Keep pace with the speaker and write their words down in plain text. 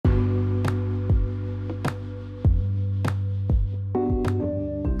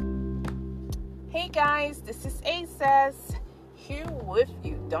guys, this is Access here with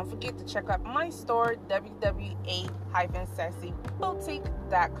you. Don't forget to check out my store,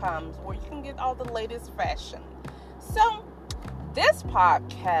 www.sassyboutique.com, where you can get all the latest fashion. So, this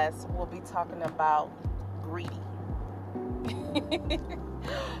podcast will be talking about greedy.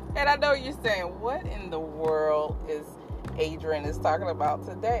 And I know you're saying, what in the world is Adrian is talking about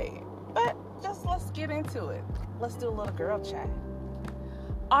today? But just let's get into it. Let's do a little girl chat.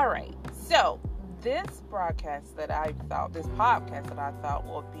 All right, so this podcast that I thought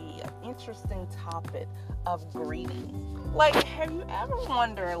would be an interesting topic of greedy. Like, have you ever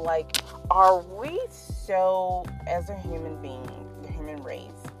wondered, are we so, as a human being, the human race,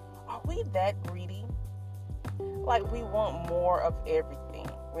 are we that greedy? Like, we want more of everything.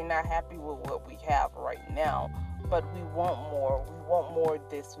 We're not happy with what we have right now, but we want more. We want more of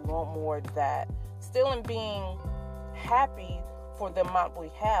this. We want more of that. Still in being happy for the amount we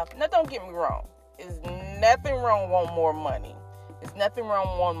have. Now, don't get me wrong. There's nothing wrong with wanting more money. There's nothing wrong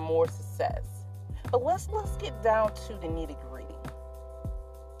with wanting more success. But let's get down to the nitty-gritty.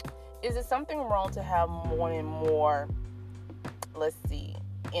 Is it something wrong to have more and more,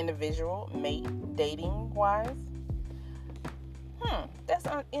 individual, mate, dating-wise? That's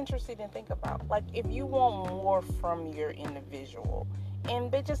interesting to think about. Like, if you want more from your individual,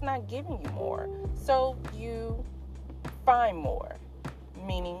 and they're just not giving you more, so you find more,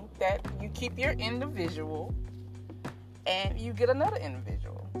 meaning that you keep your individual and you get another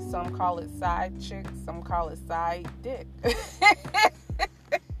individual. Some call it side chick, some call it side dick.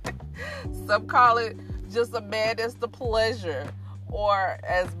 Some call it just a man that's the pleasure, or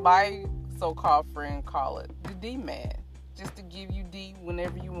as my so-called friend call it, the D-man, just to give you D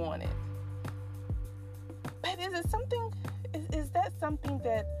whenever you want it. But is that something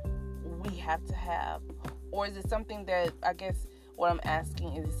that we have to have? Or is it something that, I guess what I'm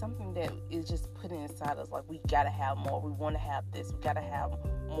asking, is it something that is just put inside us? Like, we gotta have more, we want to have this, we gotta have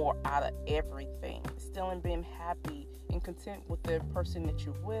more out of everything. Still in being happy and content with the person that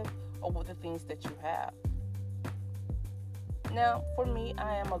you're with or with the things that you have. Now, for me,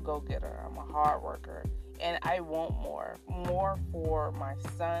 I am a go-getter. I'm a hard worker. And I want more. More for my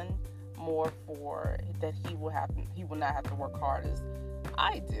son. More for that he will not have to work hard as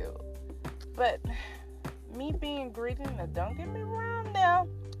I do. But me being greedy, now don't get me wrong now.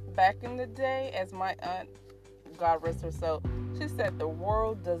 Back in the day, as my aunt, God rest her soul, she said the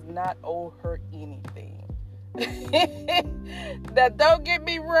world does not owe her anything. Now don't get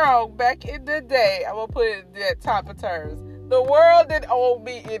me wrong, back in the day, I'm going to put it in that type of terms. The world didn't owe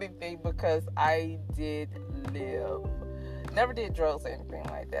me anything because I did live. Never did drugs or anything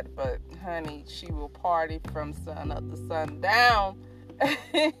like that, but honey, she will party from sun up to sundown.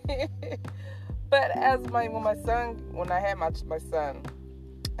 But when I had my son,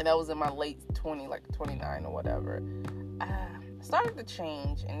 and I was in my late 20, like 29 or whatever, I started to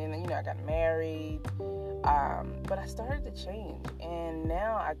change. And then, I got married, but I started to change. And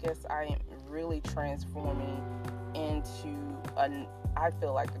now I guess I am really transforming into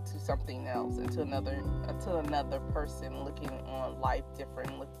something else, into another person, looking on life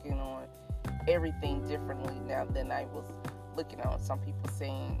different, looking on everything differently now than I was looking on. Some people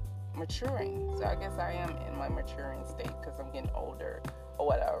saying maturing, so I guess I am in my maturing state because I'm getting older or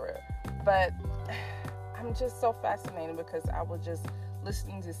whatever. But I'm just so fascinated because I was just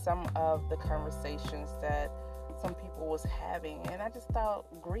listening to some of the conversations that some people was having, and I just thought,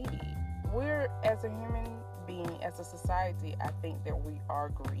 greedy. We're, as a human being, as a society, I think that we are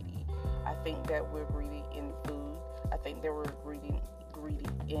greedy. I think that we're greedy in food. I think that we're greedy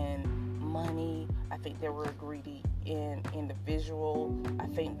in money. I think that we're greedy in individual. I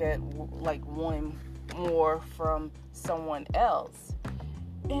think that wanting more from someone else.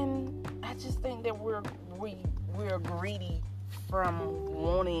 And I just think that we're greedy from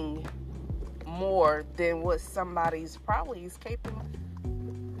wanting more than what somebody's probably is capable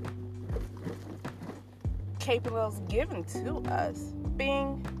of giving to us.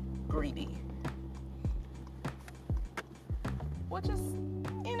 Being greedy, which is,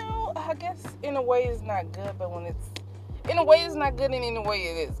 I guess in a way is not good, but in a way it's not good, and in a way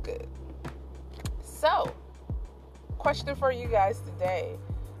it is good. So, question for you guys today: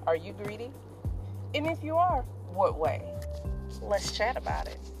 are you greedy? And if you are, what way? Let's chat about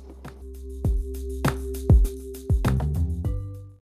it.